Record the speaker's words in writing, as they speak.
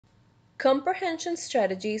Comprehension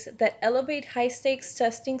strategies that elevate high-stakes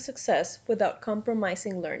testing success without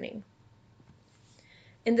compromising learning.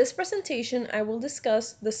 In this presentation, I will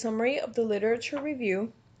discuss the summary of the literature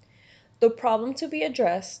review, the problem to be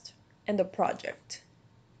addressed, and the project.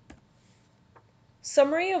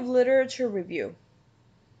 Summary of literature review.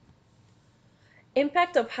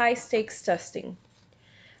 Impact of high-stakes testing.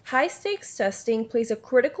 High-stakes testing plays a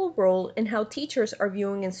critical role in how teachers are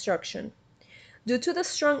viewing instruction. Due to the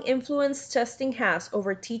strong influence testing has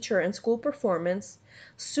over teacher and school performance,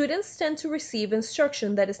 students tend to receive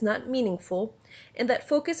instruction that is not meaningful and that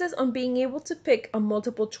focuses on being able to pick a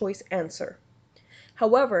multiple-choice answer.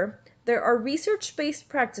 However, there are research-based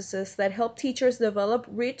practices that help teachers develop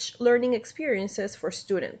rich learning experiences for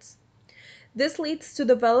students. This leads to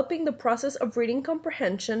developing the process of reading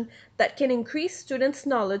comprehension that can increase students'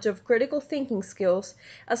 knowledge of critical thinking skills,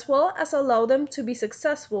 as well as allow them to be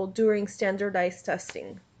successful during standardized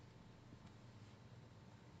testing.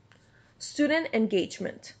 Student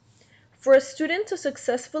engagement. For a student to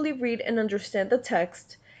successfully read and understand the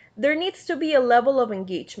text, there needs to be a level of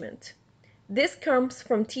engagement. This comes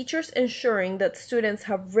from teachers ensuring that students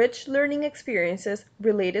have rich learning experiences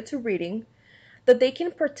related to reading, that they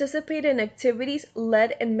can participate in activities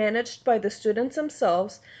led and managed by the students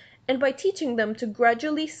themselves, and by teaching them to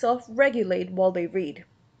gradually self-regulate while they read.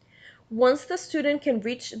 Once the student can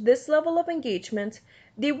reach this level of engagement,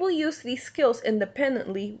 they will use these skills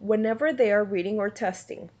independently whenever they are reading or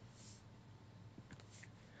testing.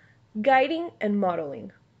 Guiding and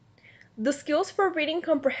modeling. The skills for reading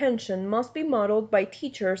comprehension must be modeled by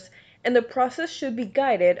teachers, and the process should be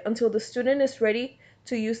guided until the student is ready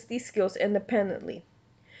to use these skills independently.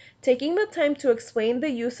 Taking the time to explain the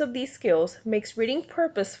use of these skills makes reading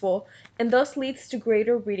purposeful and thus leads to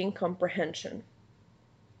greater reading comprehension.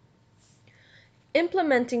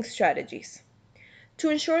 Implementing strategies. To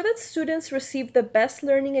ensure that students receive the best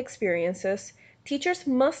learning experiences, teachers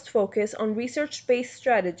must focus on research-based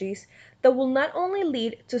strategies that will not only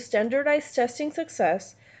lead to standardized testing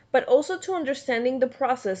success, but also to understanding the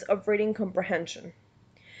process of reading comprehension.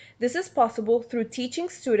 This is possible through teaching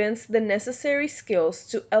students the necessary skills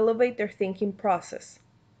to elevate their thinking process.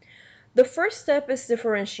 The first step is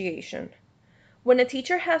differentiation. When a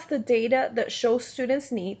teacher has the data that shows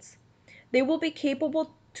students' needs, they will be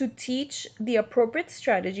capable to teach the appropriate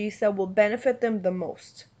strategies that will benefit them the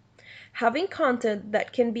most. Having content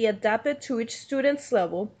that can be adapted to each student's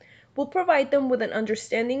level will provide them with an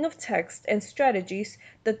understanding of text and strategies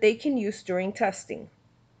that they can use during testing.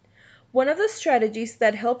 One of the strategies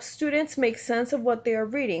that helps students make sense of what they are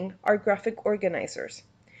reading are graphic organizers.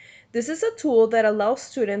 This is a tool that allows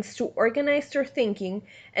students to organize their thinking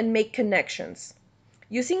and make connections.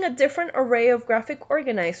 Using a different array of graphic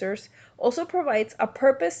organizers also provides a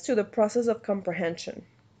purpose to the process of comprehension.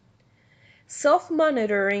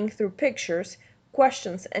 Self-monitoring through pictures,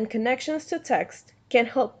 questions, and connections to text can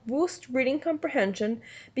help boost reading comprehension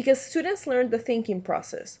because students learn the thinking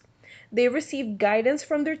process. They receive guidance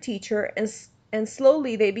from their teacher and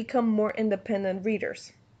slowly they become more independent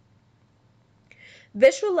readers.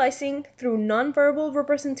 Visualizing through nonverbal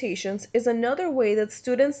representations is another way that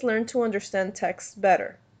students learn to understand text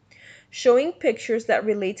better. Showing pictures that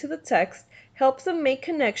relate to the text helps them make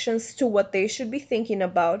connections to what they should be thinking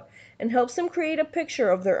about and helps them create a picture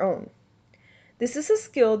of their own. This is a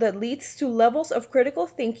skill that leads to levels of critical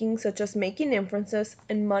thinking such as making inferences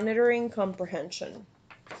and monitoring comprehension.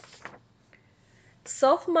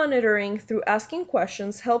 Self-monitoring through asking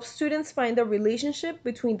questions helps students find a relationship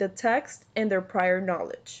between the text and their prior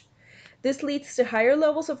knowledge. This leads to higher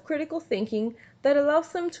levels of critical thinking that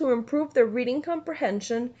allows them to improve their reading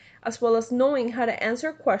comprehension as well as knowing how to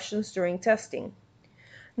answer questions during testing.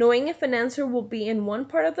 Knowing if an answer will be in one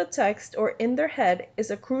part of the text or in their head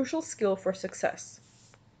is a crucial skill for success.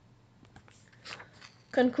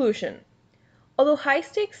 Conclusion. Although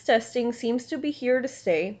high-stakes testing seems to be here to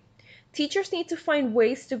stay, teachers need to find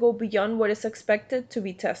ways to go beyond what is expected to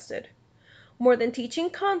be tested. More than teaching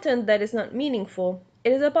content that is not meaningful,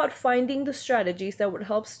 it is about finding the strategies that would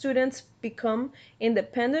help students become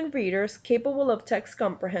independent readers capable of text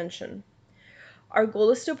comprehension. Our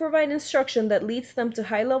goal is to provide instruction that leads them to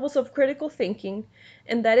high levels of critical thinking,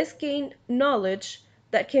 and that is gained knowledge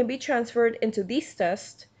that can be transferred into these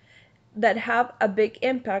tests that have a big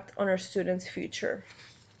impact on our students' future.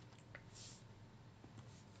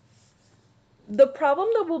 The problem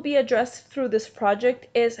that will be addressed through this project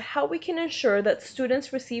is how we can ensure that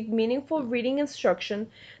students receive meaningful reading instruction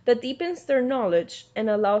that deepens their knowledge and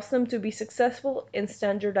allows them to be successful in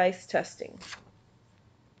standardized testing.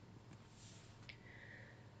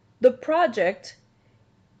 The project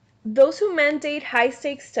Those who mandate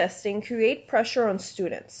high-stakes testing create pressure on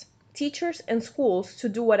students, teachers, and schools to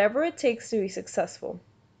do whatever it takes to be successful.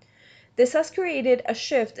 This has created a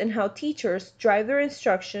shift in how teachers drive their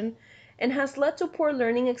instruction and has led to poor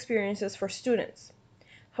learning experiences for students.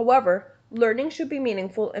 However, learning should be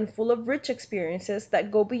meaningful and full of rich experiences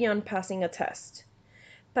that go beyond passing a test.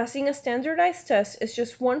 Passing a standardized test is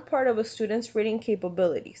just one part of a student's reading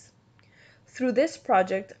capabilities. Through this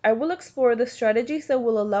project, I will explore the strategies that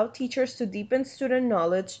will allow teachers to deepen student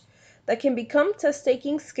knowledge that can become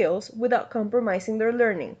test-taking skills without compromising their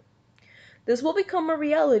learning. This will become a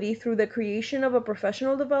reality through the creation of a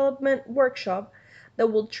professional development workshop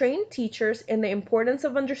that will train teachers in the importance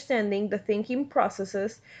of understanding the thinking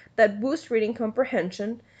processes that boost reading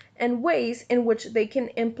comprehension and ways in which they can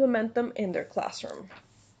implement them in their classroom.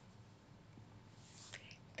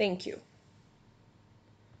 Thank you.